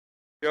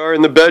We are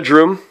in the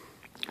bedroom.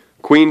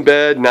 Queen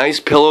bed, nice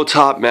pillow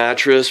top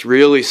mattress,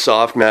 really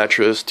soft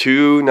mattress,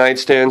 2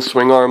 nightstand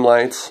swing arm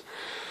lights,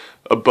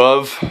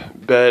 above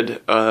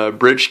bed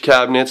bridge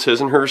cabinets, his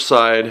and her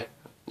side,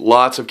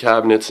 lots of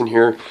cabinets in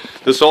here.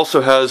 This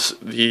also has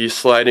the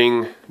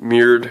sliding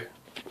mirrored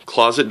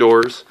closet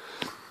doors.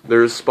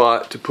 There's a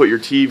spot to put your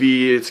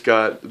TV, it's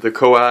got the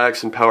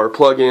coax and power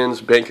plug-ins,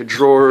 bank of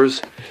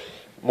drawers,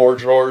 more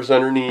drawers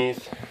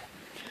underneath.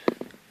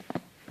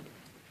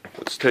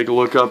 Let's take a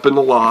look up in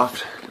the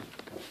loft.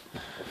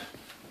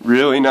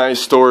 Really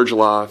nice storage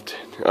loft.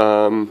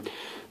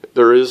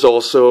 There is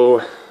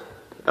also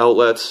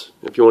outlets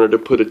if you wanted to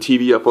put a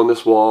TV up on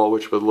this wall,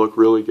 which would look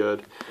really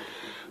good.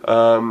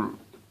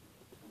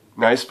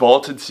 Nice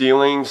vaulted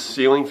ceilings,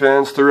 ceiling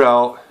fans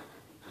throughout.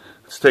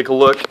 Let's take a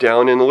look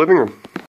down in the living room.